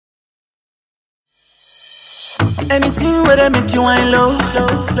Anything where they make you wine low.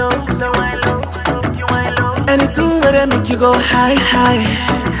 Anything where they make you go high.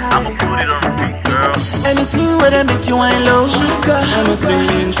 I'ma put it on the beat, girl. Anything where they make you wine low. Sugar, I'm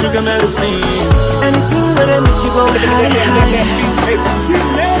singing sugar medicine. Anything where they make you go high.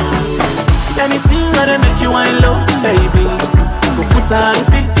 Anything where they make you wine low, baby, I go put on the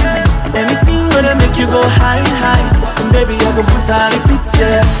beat. Anything where they make you go high, baby, I go put on the beat,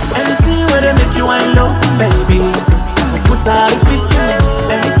 yeah. Anything where they make you wine low, baby, I go put on the beat.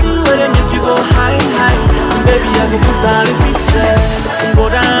 Anything where they make you go high, baby, I go put on the beat, yeah.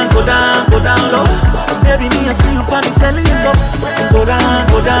 Go down low, baby, me I see you on the telescope. Go down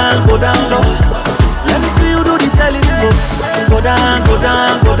low. Let me see you do the telescope. Go down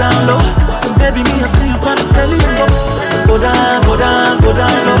low. Baby, me I see you on the telescope. Go down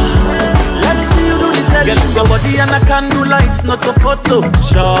low. Let me see you do the telescope. Get your body and a candle lights, not a photo.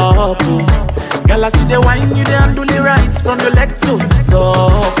 Sharp. Girl, I see the wine you there and do the right from your leg to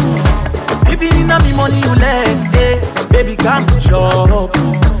top. If you need me money you leg, baby come chop.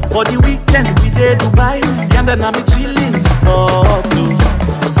 For the weekend we dey Dubai, and then I'm chilling spot.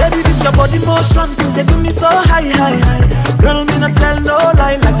 Baby, this your body motion, they do me so high. Girl, me not tell no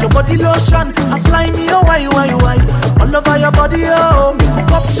lie, like your body lotion. Apply me, oh, why? All over your body, oh, me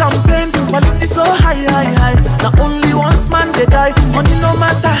cook up champagne. Quality so high. Now only once man they die, money no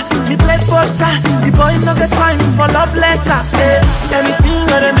matter. Me play butter, the boy no get time for love letter. Anything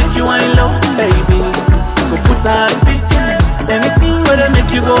where they make you wine low, baby, go put on the beat. Anything where they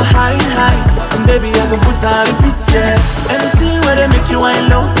make you go high, and baby, I go put on the beat, yeah. Anything where they make you wine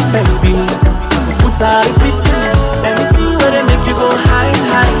low, baby, go put on the beat. Anything where they make you go high,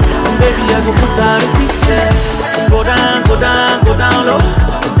 and baby, I go put on the beat, yeah. Go down low,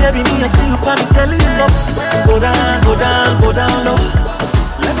 baby, me I see you on the telescope. Go down low.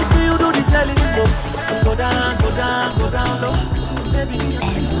 Let me see you do the telescope. Go down low, baby, me I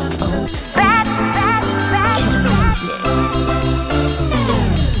see you on the telescope.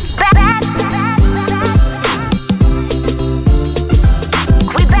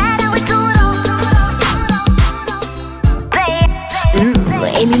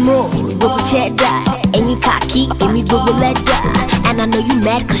 Any more, Bobo cheddar, any cocky, any Bobo leather. And I know you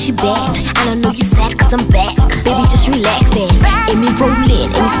mad cause she bad, and I know you sad cause I'm back. Baby, just relaxing, and me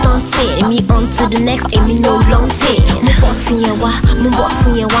rolling, and me stunting, and me on to the next, and me no long tail. Mo botun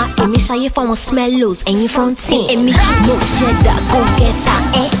yewa, and me shy if I want smellos, and you fronting, and me no cheddar, go get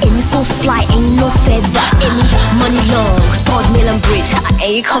her, and me so fly, and you no feather, and me money long, 3rd million bridge, and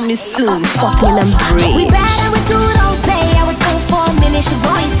you coming soon, 4th million bridge. We bad and we do it all day. I was gone for a minute, your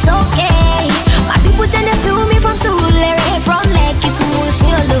boy is okay. My people then they feel me from Surulere, from Lekki to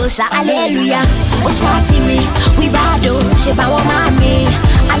Mushiolosha, hallelujah. Oshatiri, we bado, sheba wa mami,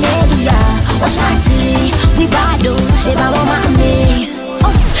 hallelujah. Oshatiri, we bado, sheba wa mami.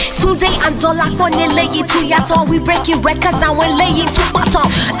 Today and dollar when they lay it to yato, we breaking records and we lay it to bottom.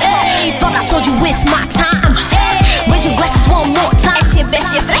 Hey, thought I told you it's my time. Hey, raise your glasses one more time.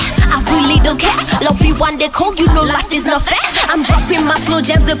 I really don't care. Love me one day cold, you know life is not fair. I'm dropping my slow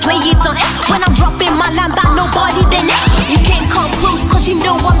jams, they play it on air. When I'm dropping my lamb, by nobody then it. You can't come close, cause you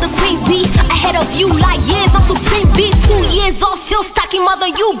know I'm the queen bee. Ahead of you like years, I'm supreme B. 2 years old, still stacking mother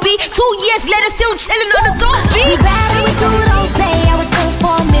you be. 2 years later, still chilling on the door B. We bad and we do it all day. I was gone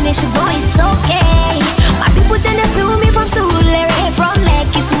for a minute, your boy is okay. My people then they feel me from Surulere, from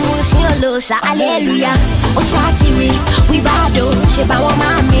Lekki to Mushiolosha, hallelujah. Oshatiri, we bado, sheba wa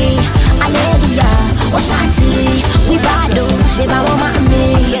mami, hallelujah. Oshatiri, we bado, sheba wa mami.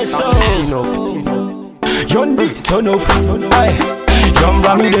 Bvndit, turn up, aye. Young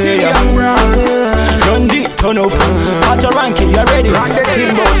Ramide, Bvndit, turn up. Patoranking, you ready? Run the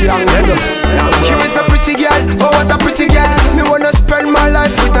team boat, young nigga. She is a pretty girl, oh what a pretty girl. Me wanna spend my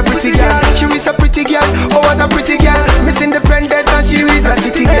life with a pretty girl. She is a pretty girl, oh what a pretty girl. Miss Independent and she is a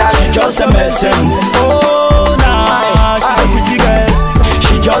city girl. She just a blessing, oh nah. She's a pretty girl.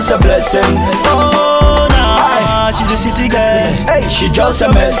 She just a blessing, oh nah. She's a city girl. Hey, she just a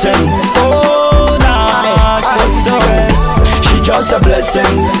blessing, oh nah. She's a city girl. She just a blessing,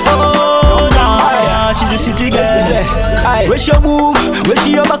 oh nah. She's a city girl. Where she move, where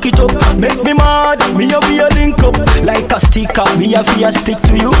she back it up. Make me mad, me a be a link up. Like a sticker, me a be a stick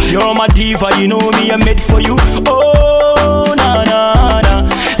to you. You're my diva, you know me a made for you. Oh nah nah nah.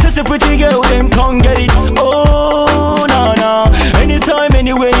 Since a pretty girl, them can't get it. Oh nah nah. Anytime,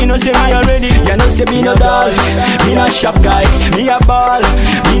 anywhere, you know say me already. You know say me no doll, me not shop guy, me a ball,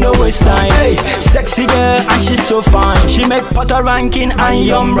 me no waste time. Hey, sexy girl and she's so fine. She make Patoranking and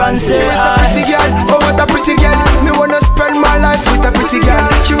Yum Run say hi. She is a pretty girl, oh what a pretty girl. Me wanna spend my life with a pretty girl.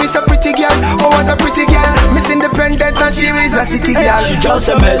 She is a pretty girl, oh what a pretty girl. Miss Independent. she is a city girl. She just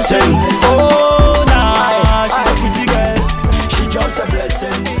a blessing. Oh, nah, she's a pretty girl. She just a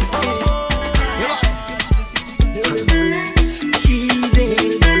blessing. She's a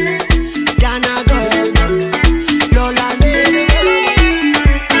Danagog, Lola Rae.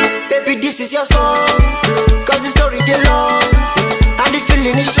 Baby, this is your song, cause the story they long, and the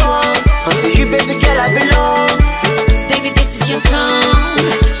feeling is strong. Until you, baby girl, I belong. Baby, this is your song,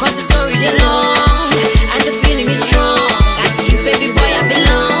 cause the story they long, and the feeling is strong. Until you, baby boy, I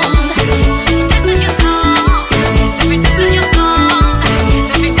belong. This is your song, baby, this is your song,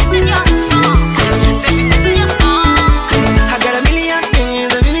 baby, this is your song, baby, this is your song. I got a million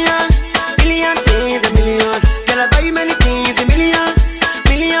things, a million things, a million. Girl, I buy you many things, a million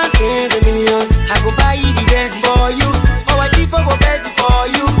things, a million. I go buy you the best for you. Oh, I keep for go best for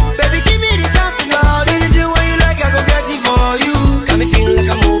you. Baby, give me the chance to love. Anything what you like, I go get it for you. Got me feeling like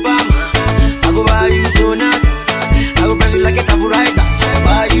I'm Obama. I go buy you so nice. I go press you like a taburizer. I go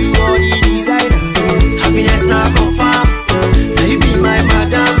buy you all the designer. Happiness now confirm. Now you be my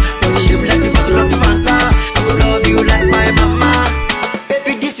madam. Don't shape like the bottle of Fanta. I go love you like my mama.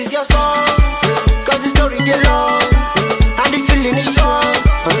 Baby, this is your song, cause the story they long, and the feeling is strong.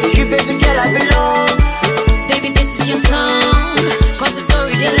 Until you, baby girl, I belong. Baby, this is your song, cause the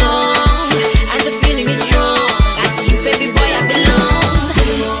story they long, and the feeling is strong. Until you, baby boy, I belong.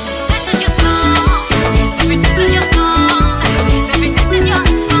 This is your song, baby, this is your song, baby, this is your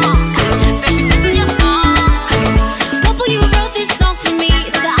song, baby, this is your song. Bobo, you wrote this song for me,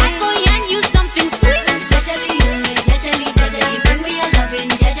 so I go yarn you something sweet. Jajali, jajali, jajali, bring me your loving,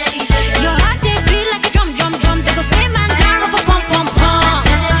 jajali. Your heart they beat like a drum, drum, drum. They go say man down, pum, pum, pum, pum.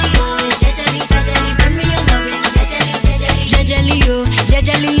 Jajali, jajali, jajali, bring me your loving, jajali, jajali. Jajali,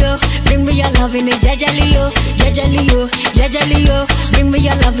 jajali, bring me your loving, jajali, jajali, jajali, bring me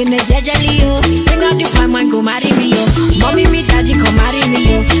your loving, jajali. Bring out the prime wine, go marry me, yo. Mommy, me, daddy, come marry me,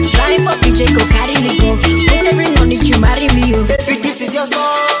 yo. Flying for PJ, go carry me, go. Put every money, you marry me, yo. Baby, this is your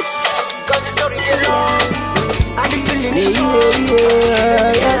song, cause the story they long, and the feeling is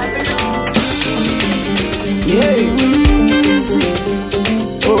strong.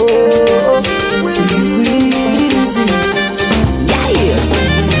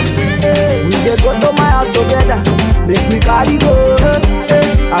 We dey go to my house together, make we carry go.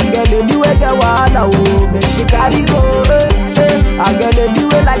 I get the do it get wahala, oh, make she carry go. I get the do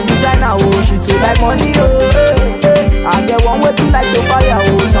it like designer, oh, she too like money, oh. I get one way to like the fire,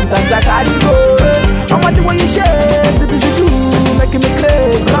 oh, sometimes I carry go. I want the way you shake, the things you do, making me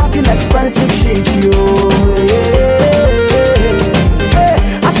crazy, talking expensive shit, yo.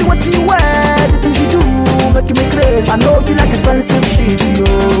 I see what you wear, the things you do, making me crazy. I know you like expensive shit, yo.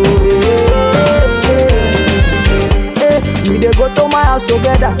 We dey go to my house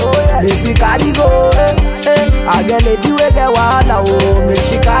together, make we carry go. I get lady way get wahala, oh, make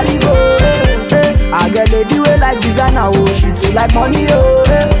she carry go. I get lady way like designer, oh, she too like money, oh.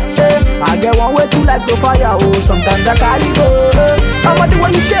 I get one way to like the fire, oh, sometimes I carry go. I want the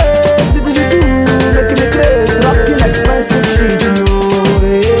way you shake, the things you do, making me crazy, rocking expensive shit, yo.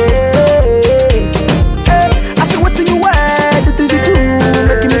 I see what you wear, the things you do,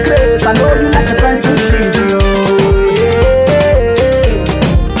 making me crazy. I know you like expensive shit, yo.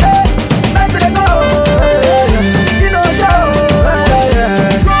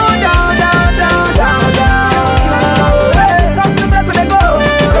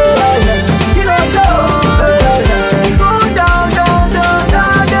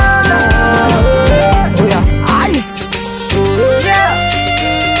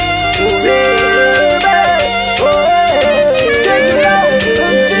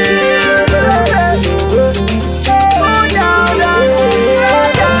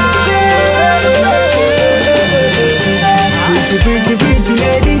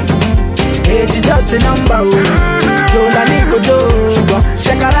 Just a number, oh. Lola Nico Joe, sugar,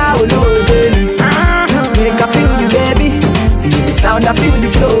 shakara, oh, no, jelly. Make I feel you, baby. Feel the sound, I feel the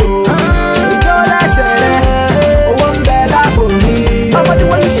flow. It's all I say, oh, one bella for me. I want the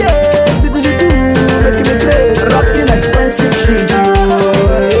way you shake, the things you do, making me crazy, rocking expensive shit,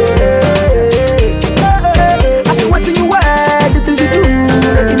 I see what you wear, the things you do,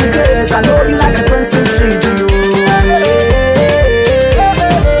 making me crazy. I know you like expensive shit,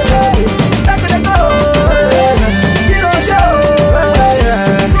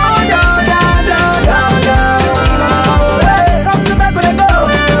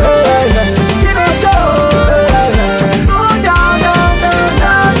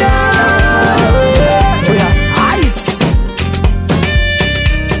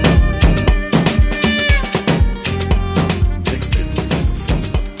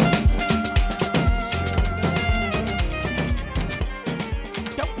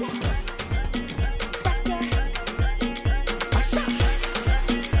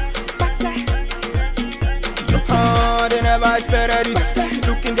 get it.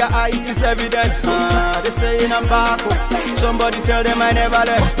 Look in their eye, it is evident. They saying I'm back. Somebody tell them I never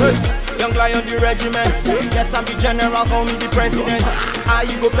left. Young lion the regiment. Yes, I'm the general, call me the president.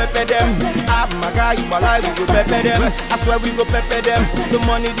 You go pepper them. My guy, you alive, we go pepper them. I swear we go pepper them. The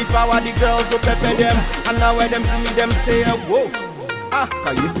money, the power, the girls go pepper them. And now when them see me, them say, whoa.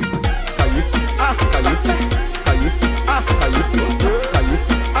 Kayefi, Kayefi, Kayefi, Kayefi, Kayefi,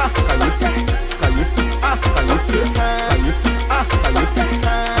 Kayefi, Kayefi, Kayefi, Kayefi, Kayefi, Kayefi,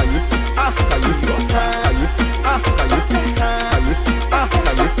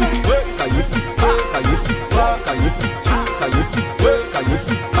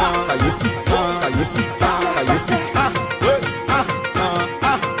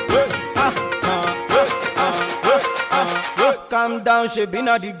 calm down, she been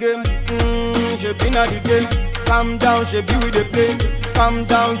at the game. She been at the game. Calm down, she be with the play. Calm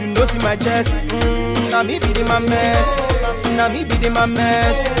down, you know see my chest. Now me be the my mess. Now me be the my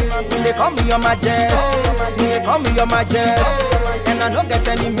mess. They call me on my jest. They call me on my jest. And I don't get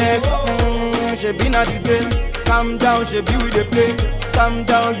any mess. She been at the game. Calm down, she be with the play. Calm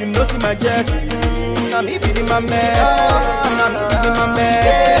down, you know see my jest. Now me be the my mess. Now me be the my mess.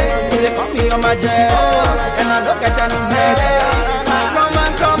 They call me on my jest. And I don't get any mess.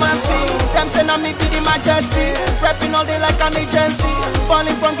 Come and see. Them say now me be the majesty. Prepping all day like an agency.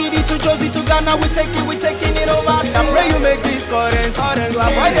 Falling from Giddy to Josie to Ghana. We taking it overseas. I pray you make this currency to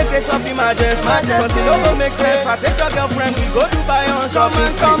avoid the case of emergency. Cause it don't make sense. If I take your girlfriend, we go Dubai on shopping.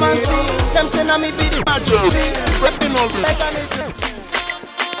 Come and see. Them say now me be the majesty. Prepping all day like an agency.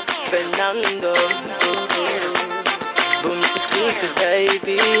 Fenando, boom, it's exclusive,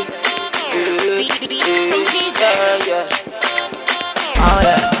 baby. Yeah. Oh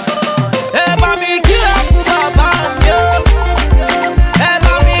yeah. Hey, mami, kill up for Baba, yo. Hey,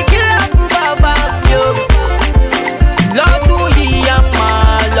 mami, kill up for Baba, yo. Lord, do ye my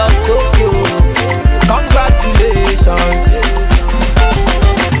love so pure. Congratulations.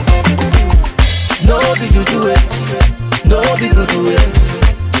 No, did you do it? No, did you do it?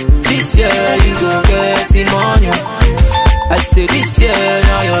 This year you go get the money. I say this year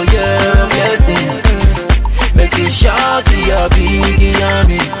now your year of blessing. Make you shout to your big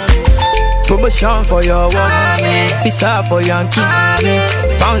yummy. Promotion for your woman, visa for Yankee,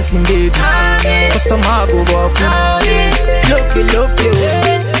 bouncing baby, customer go walk. Look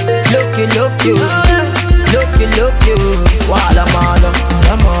you, wala malo,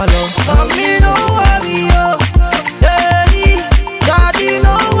 la malo. Mommy no worry yo, hey, daddy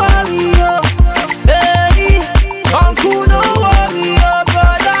no worry yo, hey, uncle no worry yo,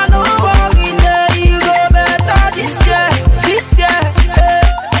 brother no worry. Say you go better this year, hey.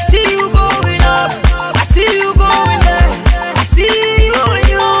 I see you going up, I see you going there, I see you and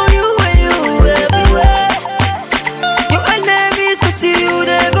you everywhere. Your enemies can see you,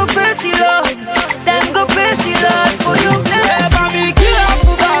 they go face the Lord, them go face the Lord for your blessing. Hey, mami, kill up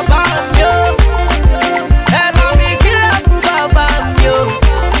for Baba, yo. Hey, mami, kill up for Baba, yo.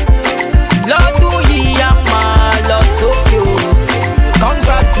 Lord, do ye my love so pure.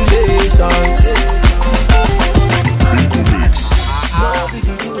 Congratulations.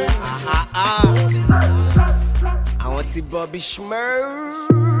 I want to see Bobby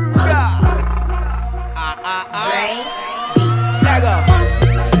Schmurda.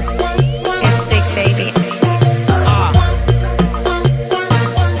 It's Big Baby.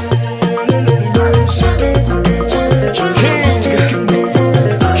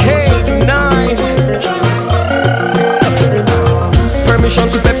 K9. Permission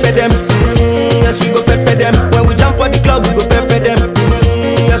to pepper them. Yes, we go pepper them. When we jump for the club, we go pepper them.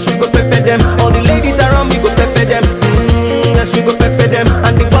 Yes, we go pepper them. All the ladies around me go pepper them. Yes, we go pepper them.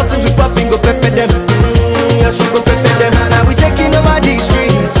 And the bottles we popping go pepper them. Yes, we go pepper them. Now we taking over the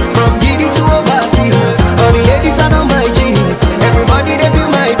streets, from Giddy to overseas. All the ladies are on my jeans. Everybody they feel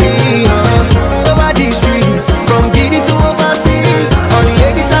my beat. Over the streets, from Giddy to overseas. All the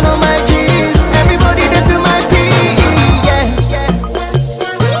ladies are on my jeans. Everybody they feel my beat. Yeah.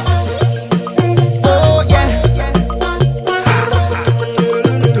 Oh yeah.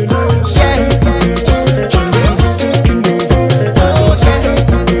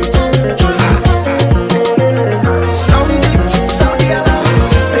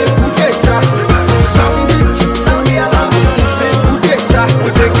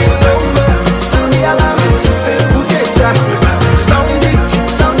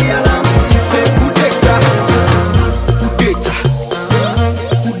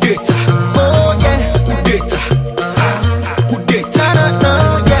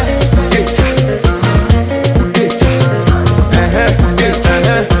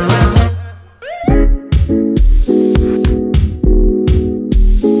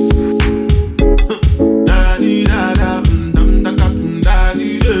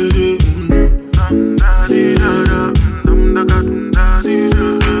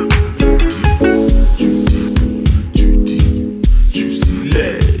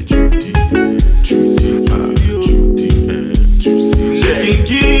 Shaking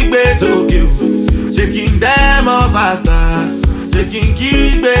kick bass okay, shaking them all faster. Shaking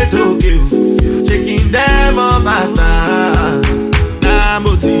kick bass okay, shaking them all faster.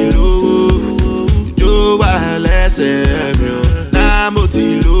 Namotilo, jo wa lese mi.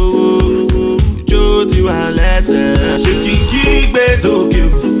 Namotilo, jo ti wa lese. Shaking kick bass okay,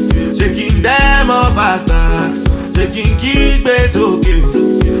 shaking them all faster. Shaking kick bass okay,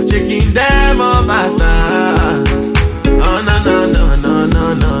 shaking them all faster. Oh no no no no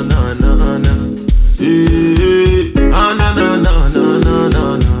no no no no no. Oh no no no no no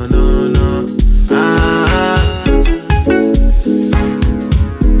no no no. Ah.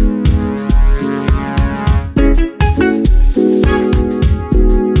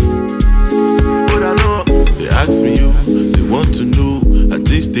 But I know they ask me you, they want to know. At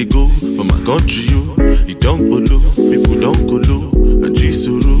least they go for my country you. It don't follow, people don't go low. And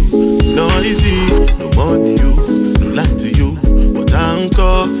Jisuru, no easy, no money you. Like to you, but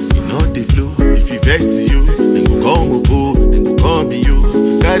anchor, you know the flow. If you vex you, then go come over, then go call me you,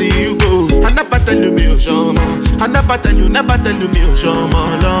 carry you go. And I tell you me shama, and I tell you me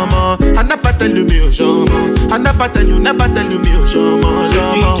shama, lama. And I tell you me shama, and I tell you me shama.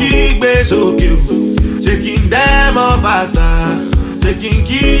 Shaking kick bass okay, shaking them all faster. Shaking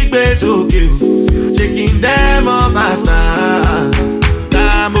kick bass okay, shaking them all faster.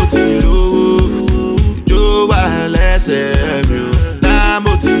 Namotilo.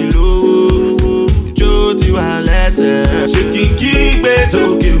 Shaking kick bass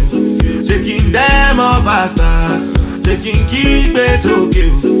okay, shaking them all faster. Shaking kick bass okay,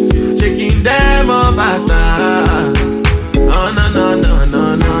 shaking them all faster. Oh no no no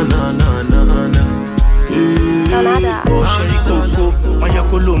no no no no no no. On your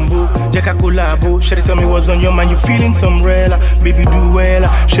Colombo, Jacka Colabo. Shady tell me what's on your mind, you feeling some rela. Baby do well,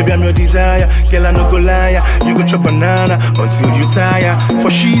 Shabby I'm your desire. Girl I no go lie, you go chop banana until you tire.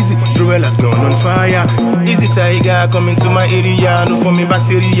 Fashizi, Durella's gone on fire. Easy tiger, coming to my area. No for me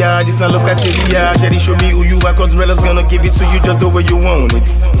bacteria, this not love criteria. Shady show me who you are, cause Durella's gonna give it to you just the way you want it.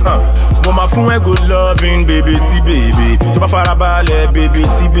 But my phone good loving, baby, baby. To my farabale, baby,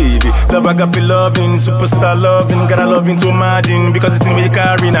 baby. Love I got be loving, superstar loving. Gotta love into Madden, because it's in me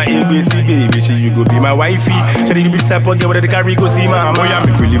carry na ABT baby. She you go be my wifey. She you be type of girl where the carry go see my mama. Yeah,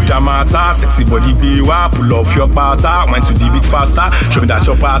 make we live Jamata, sexy body be wa, pull off your pattern, went to the beat faster. Show me that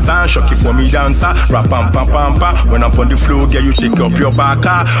your pattern, shock it for me dancer. Rap pam pam pam pam. When I'm on the floor, girl you shake up your back.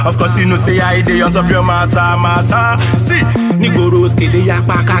 Of course you know say I dey on top your matter. See, Nigoro skele yak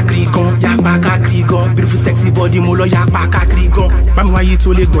paka krikon, beautiful sexy body mulo yak paka krikon. Mami wa yi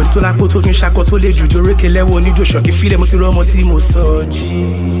to le gbon, to la poto kin shako to le jujo rekele wo ni jo shock it feel mo ti ro mo ti mo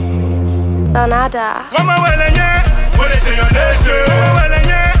soji. Donada. Mama welenye, what is your nation? Mama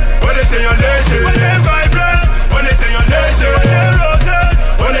welenye, what is your nation? What is vibrant? What is your nation? What is rotate?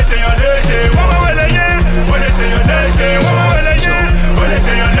 What is your nation? Mama welenye, what is your nation? Mama welenye, what is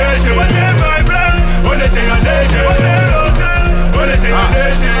your nation? What is vibrant? What is your nation? What is rotate? What is your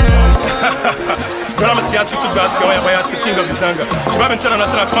nation? Girl, I'm a scared to basket. Why am I the king of the Zanga? She might be telling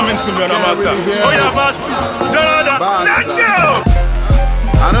us that coming soon, you're not matter. Oh yeah, boss. Let's go.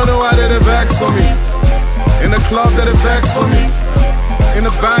 I don't know why they vex for me. In the club they vex for me. In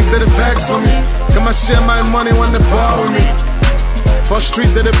the bank they vex for me. Come and share my money when they borrow me. For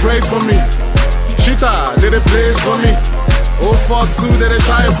street they pray for me. Shita they place for me. 042 they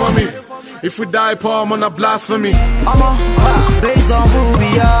try for me. If we die poor I'm on a blasphemy. I'm a based on who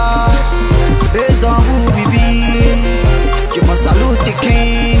we are, based on who we be. You must salute the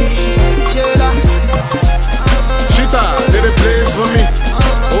king. Shita they place for me.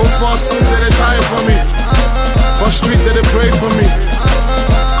 042 they try for me. For street they pray for me.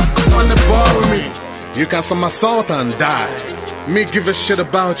 On the bar with me. You can some assault and die. Me give a shit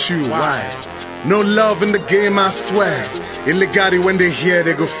about you, why? No love in the game, I swear. Illegati when they hear,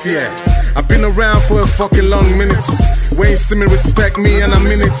 they go fear. I've been around for a fucking long minutes. Wayne see me respect me and I'm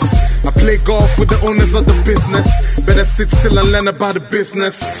in it. I play golf with the owners of the business. Better sit still and learn about the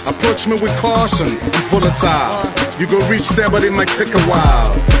business. Approach me with caution, I'm volatile. You go reach there but it might take a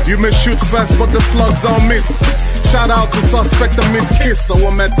while. You may shoot fast but the slugs all miss. Shout out to suspect a miss kiss. So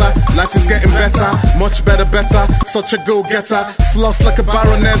what matter? Life is getting better, much better. Such a go-getter, floss like a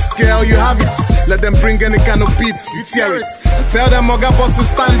baroness. Girl, you have it. Let them bring any kind of beat, you tear it. Tell them Moga boss is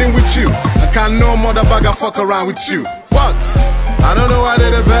standing with you. I can't no mother bagger fuck around with you. What? I don't know why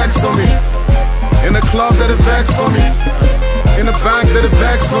they vex for me. In the club they vex for me. In the bank they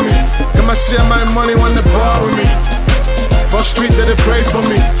vex for me. Come and share my money when they borrow me. For street they pray for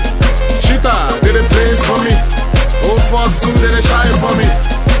me. Shita they place for me. 042, they shine for me.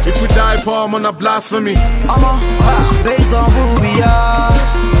 If we die, palm on a blasphemy. I'm a based on Ruby,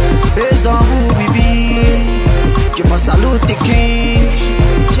 based on Ruby B. You must salute the king.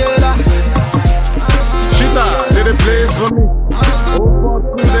 Chela. Shita, they the place for me.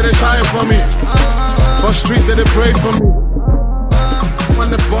 042, they shine for me. For streets, they pray for me. On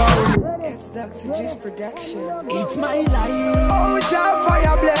the bar with me. It's Dr. G's production. It's my life. Oh, it's a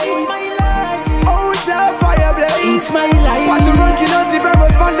fire blaze. It's my life. Oh, it's a fire blaze. It's my life. Patoranking on the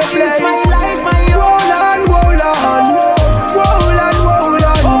purpose on the place. It's my life, my roll on, roll on, roll on, roll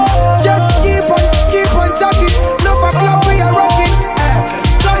on. Just keep on talking. No for club we are rocking.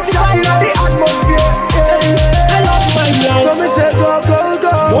 Don't shout in the atmosphere. I love my life. So me say go, go,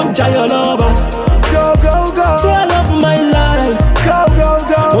 go. One child lover. Go, go, go. Say I love my life. Go, go,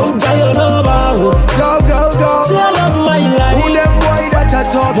 go. One child lover. Go, go, go. Say I love my life. Who them boy that are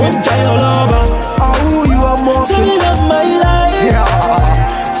talking? One child lover. Or who you are mocking? Say I love my life.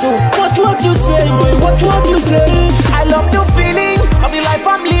 Yeah. So what you say, boy? What you say? I love the feeling of the life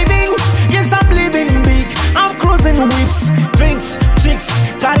I'm living. Yes, I'm living big. I'm cruising whips, drinks, chicks,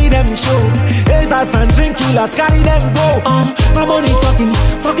 carry them show. Haters and drink killers, carry them go. My money talking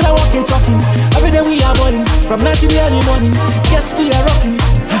like walking, talking. Every day we are balling, from night to the early morning. Yes, we are rocking,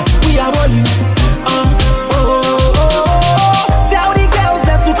 we are balling. Tell the girls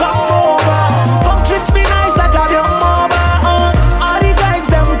them to come over, come treat me nice like I'm your mama. All the guys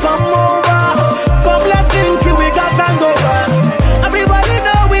them come over, come let's drink till we got and over. Everybody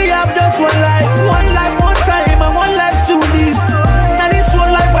know we have just one life, one time, and one life to live. Now this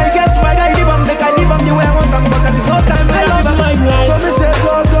one life I get, my guy live them, they can live them the way I want them, but there is no time I love my life. So me say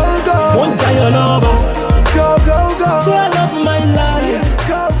go, go, go. One child lover. Go, go, go. Say I love my life.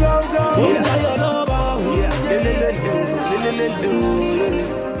 Go, go, go. One child lover.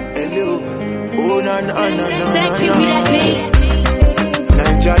 Oh, na, na, na, na, na,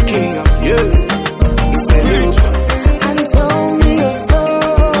 NAIJA King, yeah. It's a little. And told me your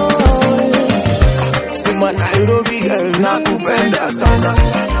soul. See my Nairobi girl, Nakupenda sana.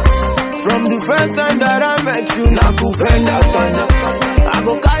 From the first time that I met you, Nakupenda sana. I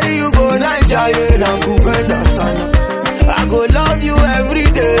go carry you go NAIJA, yeah, Nakupenda sana. I go love you every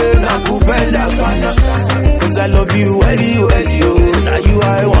day, Nakupenda sana. Cause I love you, well. Now you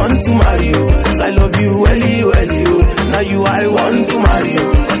I want to marry you. Cause I love you, well. Now you I want to marry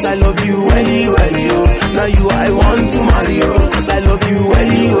you. Cause I love you, well. Now you I want to marry you. Cause I love you,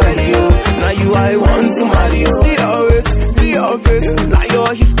 well. Now you I want to marry you. See your face. Now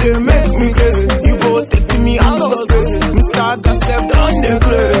your hips they make me crazy. You go taking me out of space. Mr. Gossip on the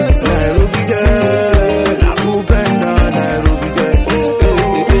craze. Nairobi girl, Nakupenda, Nairobi girl.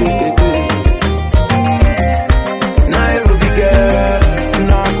 Nairobi girl,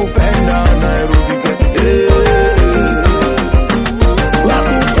 Nakupenda, Nairobi girl.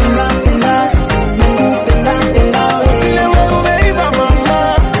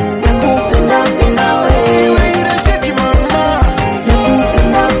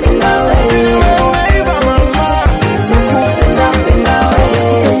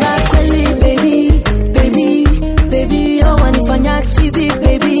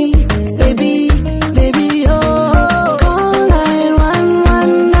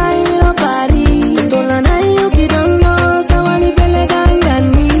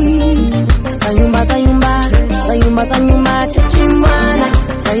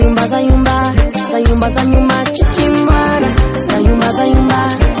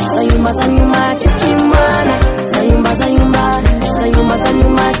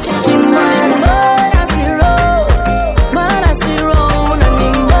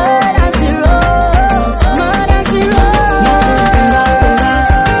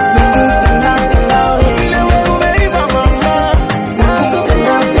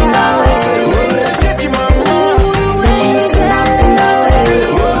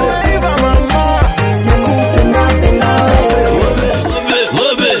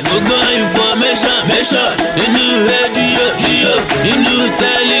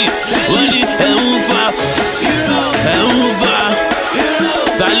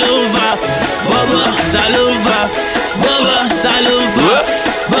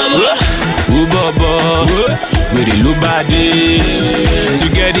 To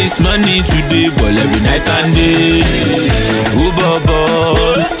get this money today, but every night and day. Oh,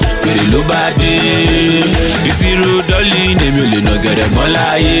 Bobo, very low body. This zero darling, name you no get a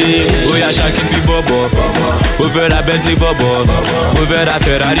malaye. Oh, yeah, Shakiti Bobo, Ó fẹ́ ra Bentley bọ̀bọ̀, ó fẹ́ ra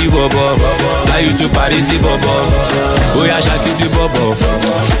Ferrari bọ̀bọ̀. Fly you to Paris bọ̀bọ̀, ó yá ṣàkìtì bọ̀bọ̀.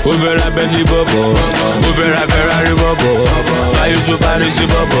 Ó fẹ́ ra Bentley bọ̀bọ̀, ó fẹ́ ra Ferrari bọ̀bọ̀. Fly you to Paris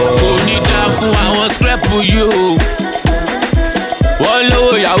bọ̀bọ̀. Kò ní dá fún àwọn scrap yìí o. Wọ́n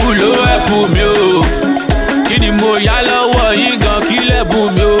lówó yahoo ló ẹ̀pù mi o. Kí ni mo yá lọ́wọ́ yín gan kí lẹ́bùn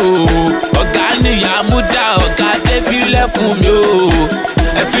mi o. Ọ̀gá nìyá mú dá ọ̀gá dé fílẹ̀ fún mi o.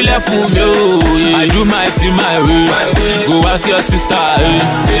 Ẹ fílẹ̀ fún mi o. I do my thing my way. Go ask your sister.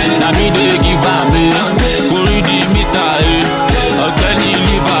 Na me dey give am me. Kò rí di mítà. Ọ̀gbẹ́ni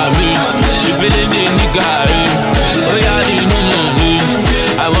liver mi. She feeling the nigga. Ó yá ní nínú mi.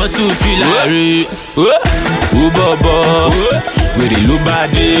 I want to feel like Ó bọ̀bọ̀. Where the low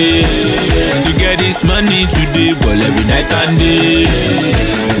body to get this money today, but every night and day.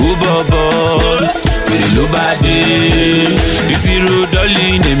 Oh, Bobo, where the low body. The zero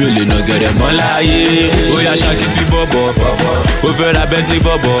dolly, name you no get them all Oh, yeah, Shakiti Bobo. Over a Bentley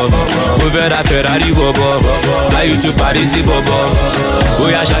Bobo. Over a Ferrari Bobo. Fly you to Paris Bobo. Oh,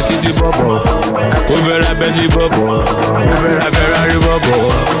 yeah, Shakiti Bobo. Over a Bentley Bobo. Over a Ferrari Bobo.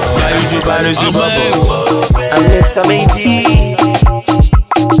 Fly you to Paris Bobo. I'm Mr. Meiji.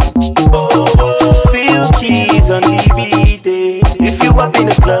 Feel keys on DVD. If you up in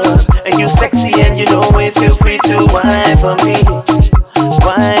the club and you sexy and you know it, feel free to whine for me.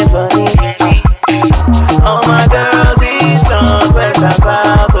 Whine for me. All my girls, east, north, west, and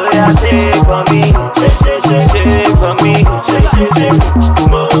south. Oh yeah, shake for me. Shake, shake, shake, shake for me. Shake, shake, shake.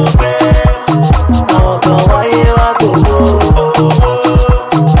 Move it. I won't go why you are go.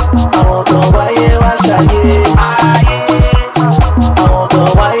 I won't go why you are shy.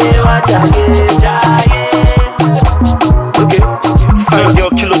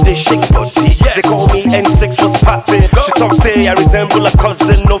 They call me N6, what's poppin'? She talk, say I resemble a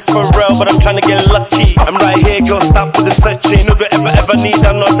cousin, no for real, but I'm tryna get lucky. I'm right here, girl, stop with the searching. No go ever need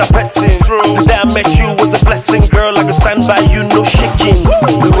another person. The day I met you was a blessing, girl. I can stand by you, no shaking.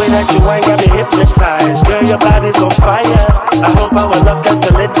 The way that you whine got me hypnotized. Girl, your body's on fire. I hope our love can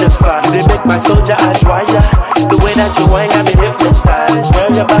solidify. They make my soldier eyes wire. The way that you whine got me hypnotized.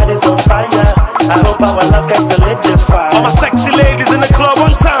 Girl, your body's on fire. I hope our love can solidify. All my sexy ladies in the club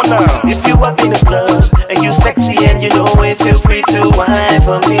one time now. If you up in the club and you sexy and you know it, feel free to whine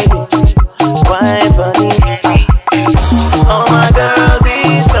for me. Whine for me. All my girls,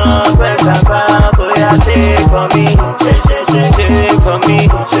 east, north, west, and south. Oh yeah, shake for me. Shake, shake, shake, shake for me.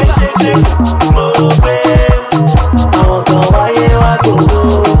 Shake, shake, shake. Move it. I won't go why you are go.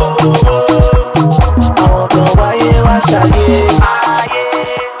 I won't go why you are shy.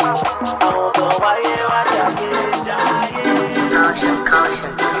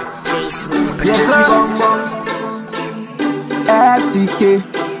 FTK,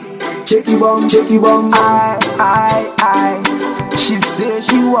 shaky bum, I. She say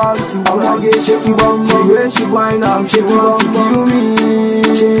she want to I'ma get shaky bum. The way she whine up, shaky bum, kill me.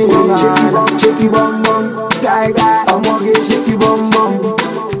 Shaky bum, guy, I'ma get shaky bum.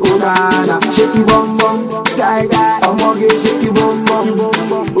 Oh na, shaky bum, guy, I'ma get shaky bum.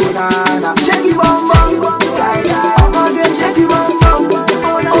 Oh na, shaky bum, guy, I'ma get shaky bum.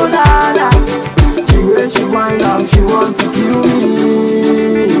 Oh na. The way she whine up, she want to kill me.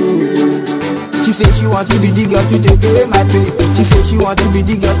 She say she want to be the girl to take away my pain. She say she want to be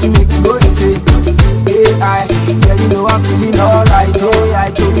the girl to make you go insane. Yeah, you know I'm feeling alright. Yeah,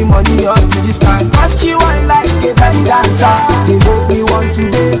 I throw me money up to this kind. Cause she whine like a belly dancer. They make me want to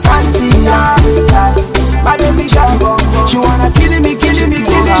be fancy. Yeah, my baby shy bum. She wanna kill me.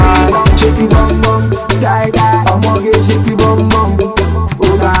 Shaky bum, guy, I'ma get shaky bum.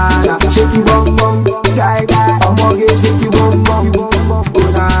 Oh na, shaky bum, guy, I'ma get shaky bum. Oh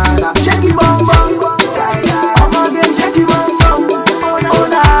na, shaky bum, guy, I'ma get shaky bum. Oh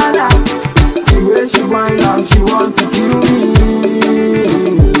na, the way she whine up, she want to kill me.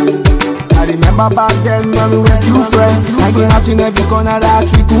 I remember back then when we were two friends, hanging out in every corner that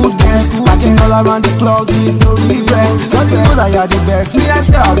we could get, partying all around the club with no regrets. Cause you know that you're the best, me I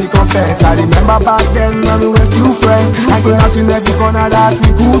swear I'll be confessed. I remember back then when we were two friends, hanging out in every corner that we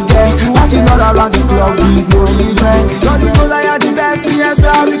could get, partying all around the club with no regrets. Cause you know that you're the best, me I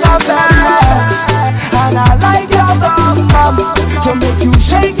swear I'll be confessed. And I like your bum bum, to make you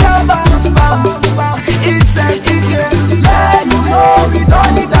shake your bum bum. It's a ticket, yeah, you know we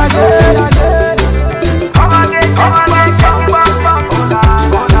done it again.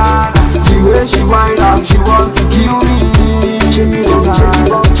 The way she whine up, she want to kill me.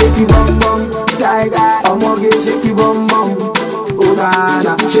 Shaky bum, guy, I'ma get shaky bum. Oh na,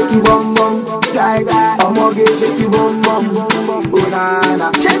 shaky bum, guy, I'ma get shaky bum. Oh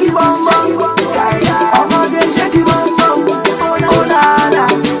na, shaky bum, guy, I'ma get shaky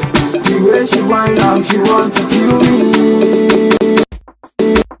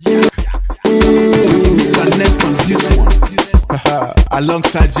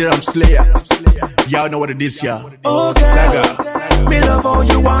alongside Jerome Slayer. Y'all know what it is, y'all. Oh girl, me love how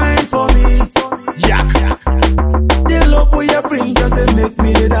you whine for me. Yak. The love where you bring just they make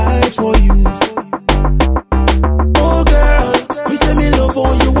me die for you. Oh girl, me say me love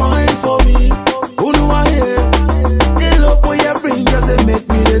how you whine for me. Who know I hear? The love where you bring just they make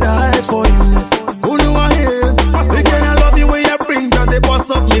me die for you. Who know I hear? The kind of love you where you bring just they bust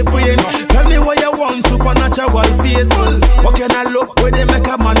up me brain. Tell me what you want, supernatural face. What kind of love where they make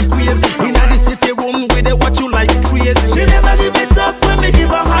a man crazy? In the city room where they watch you like crazy. She never give it up when me give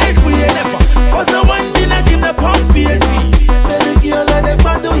her high grade. What's the one me not give the pump face? Baby girl, let the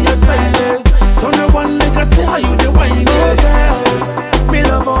battle your style. Turn the one make her say how you the wine. Oh girl, me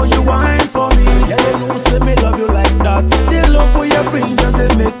love how you whine for me. Yeah, you know say me love you like that. The love where you bring just they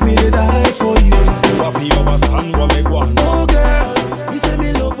make me die for you. You have to understand what me want. Oh girl, me say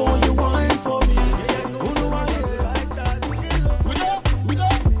me love how you whine for me. Who know I hear like that? We know.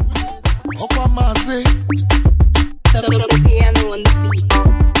 Up on my say. The piano on the beat.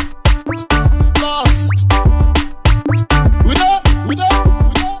 Floss. We know.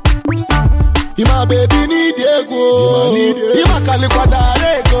 My baby need you go. Ima kali kwa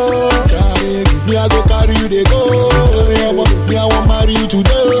darego. Me I go carry you they go. Me I want marry you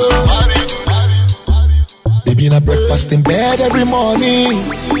today. Baby na breakfast in bed every morning.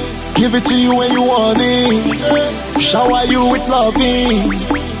 Give it to you when you want it. Shower you with loving.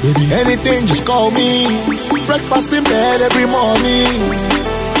 Baby anything just call me. Breakfast in bed every morning.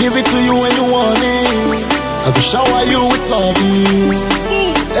 Give it to you when you want it. I will shower you with loving.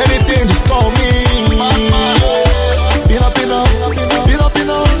 Anything just call me.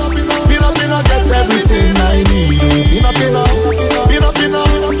 Pino, get everything I need. Pino, get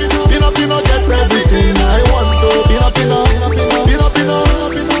everything I want.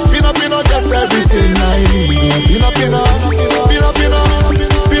 Pino, get everything I need.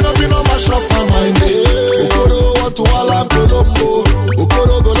 Pino, mash up my mind. Okoro want to alarm Colombo.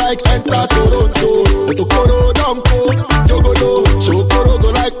 Okoro go like enter Toronto. Okoro dampo, Jogolo. So Okoro go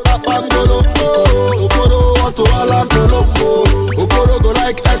like Papangolo. Okoro want to alarm Colombo. Okoro go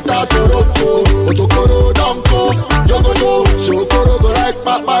like enter Toronto. Okoro dampo, Jogolo. So Okoro go like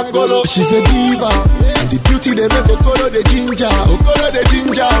Papangolo. She's a diva, and the beauty they make Okoro the ginger. Okoro the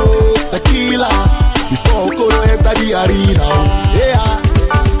ginger, oh, tequila. Before Okoro enter the arena, oh, yeah.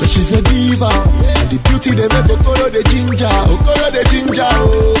 Cause she's a diva, and the beauty they make Okoro the ginger. Okoro the ginger,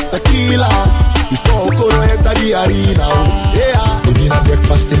 oh, tequila. Before Okoro enter the arena, oh, yeah. Baby na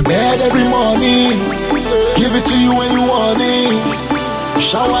breakfast in bed every morning. Give it to you when you want it.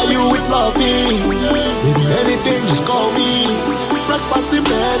 Shower you with loving. Baby anything just call me. Breakfast in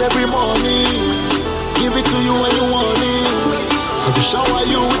bed every morning. Give it to you when you want it. I will shower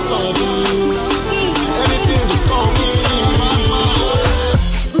you with loving. Anything just call me.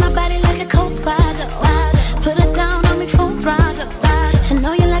 My body like a coke bottle. Put it down on me full throttle. I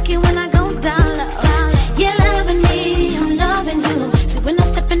know you like it when I go down low. You're loving me, I'm loving you. See when I'm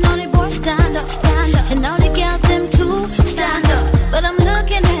stepping on it, boy, stand up. And all the girls, them too, stand up. But I'm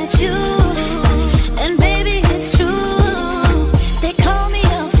looking at you, and baby, it's true. They call me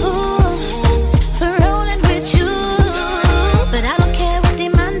a fool for rolling with you. But I don't care what they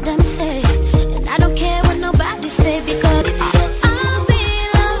man them say, and I don't care what nobody say, because I'll be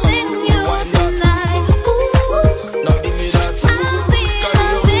loving you tonight. Ooh, I'll be loving you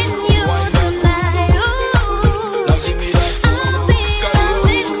tonight. Ooh, I'll be loving you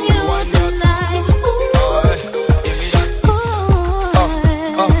tonight.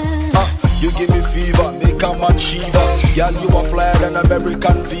 You give me fever, make a man shiver. Girl, you are flyer than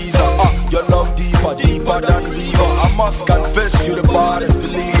American visa. Your love deeper, deeper than river. I must confess, you the baddest,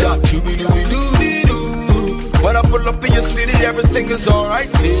 believe that. Shoo-be-doo-be-doo-be-doo. When I pull up in your city, everything is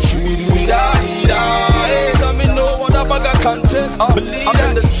alright. Shoo-be-doo-be-da-dee-da. Hey, tell me no what a bag of contest. Believe I'm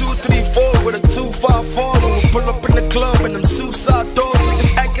in the 234 with a 254. When we pull up in the club and them suicide doors,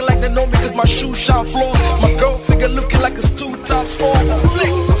 niggas acting like they know me cause my shoes shine floors. My girl figure looking like it's 2 tops 4. Flick.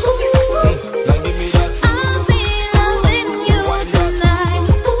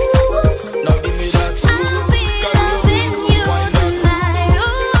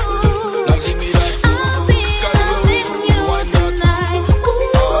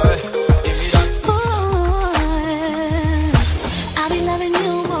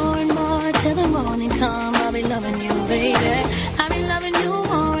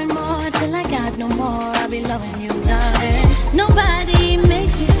 Nobody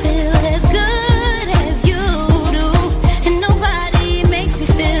makes me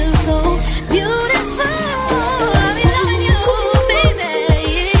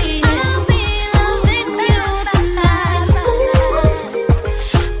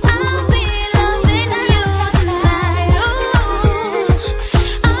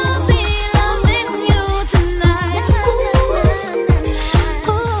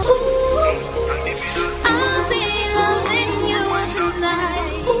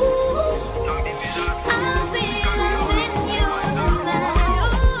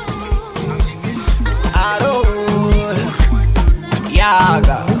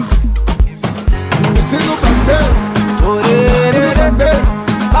Gaga. Tingo Bambe, Bambe,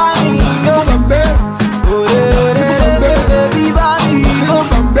 Bamio, Bambe, baby Bamio,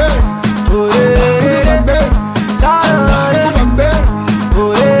 Bambe, Bambe, Charlie, Bambe,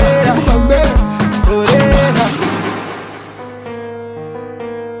 Bambe,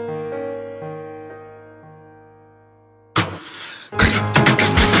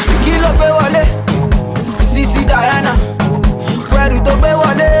 Kilo pe wale, Sisi Diana. Where to be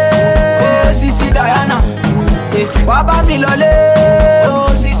wale, Sisi Diana. Baba mi lole,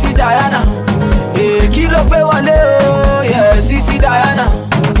 oh Sisi Diana. Kilo pe wale, oh yeah, Sisi Diana.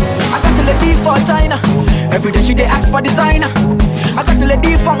 I got to let for China. Every day she dey ask for designer. I got to let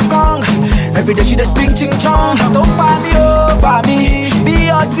from Kong. Every day she dey speak ching chong. Don't buy me, oh buy me.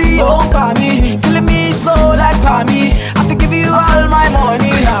 B.O.T. oh buy me. Killing me slow like buy me. I fi give you all my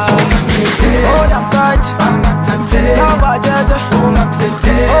money now. Oh damn touch, love a judge.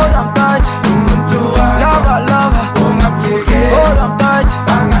 Oh damn touch, love a lover. Oh damn touch,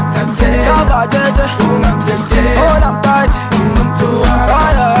 love a judge. Oh damn touch,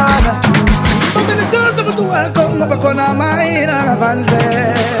 Bakona maina na vanze.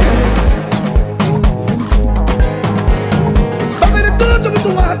 Babere tuzo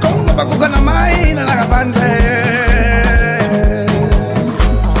mtu wako bakona maina na vanze.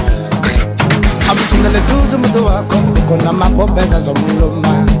 Abutungale tuzo mtu wako bakona mabobeza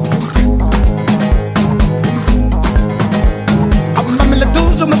zomuloma. Abamele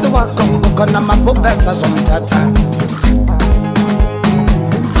tuzo mtu wako bakona mabobeza zomtata.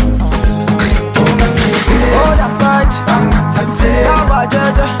 oh damn touch, love a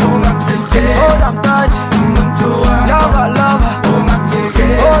judge. Oh damn touch, love a lover.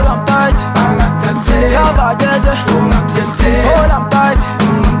 Oh damn touch, love a judge. Oh damn touch,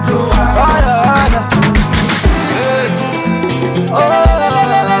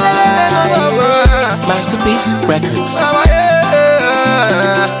 Masterpiece Records.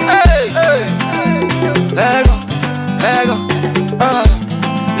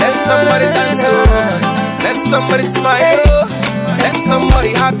 Let somebody dance, let somebody smile, let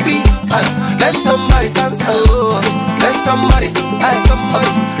somebody happy, let somebody dance, let somebody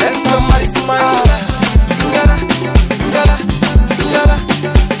smile. Gala, gala, gala,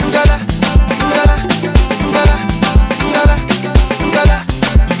 gala, gala, gala, gala, gala,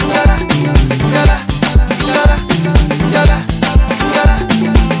 gala, gala, gala, gala, gala,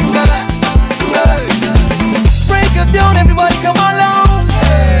 gala, gala. Break it down, everybody, come along.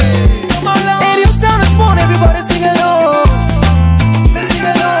 Everybody sing along. Sing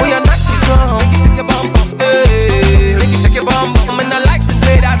along. Oh, you're not the drum. Shake your bum bum. Hey, shake your bum bum. And I like the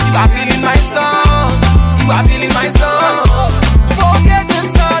way that you are feeling my song. You are feeling my song. Forget your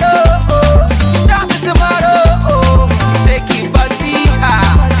sorrow. Dance it tomorrow. Shake it body.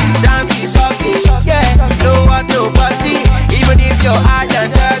 Dance it shorty. Yeah, no one nobody. Even if you're hard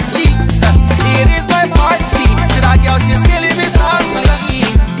and dirty, it is my party. To that girl, she's killing me softly.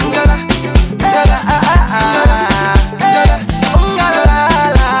 Gala, gala,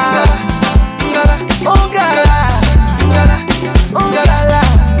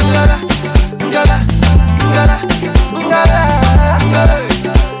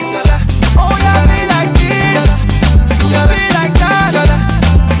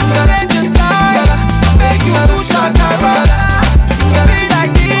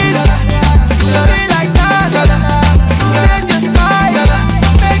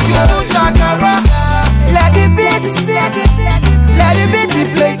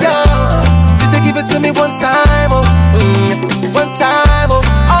 to me one time, oh, one time, oh.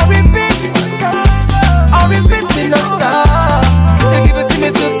 I'll repeat it non-stop. Just give it to me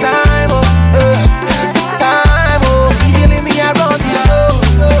two time, oh, easily me around the show,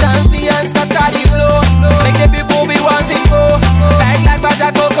 dancing and scatter the flow, make the people be wanting more, like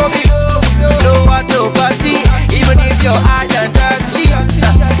Baja Coco below. No one nobody, even if you're hard and dirty,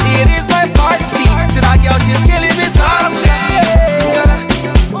 it is my party. See that girl, she's killing me softly.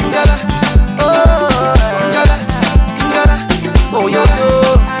 Oh, yo,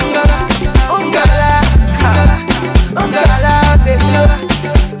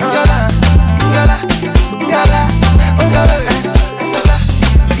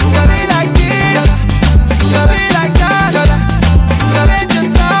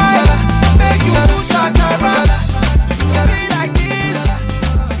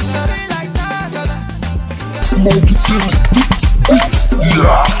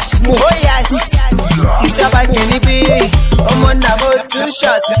 Oh yes, it's about Kenny B. I'm on about 2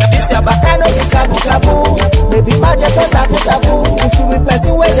 shots. It's your back, I know the kabu kabu. Baby, magic on tabu tabu. If you be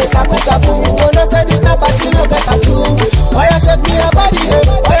person where the kabu kabu, oh no, say this kabu no get tattoo. Oh, you shake me about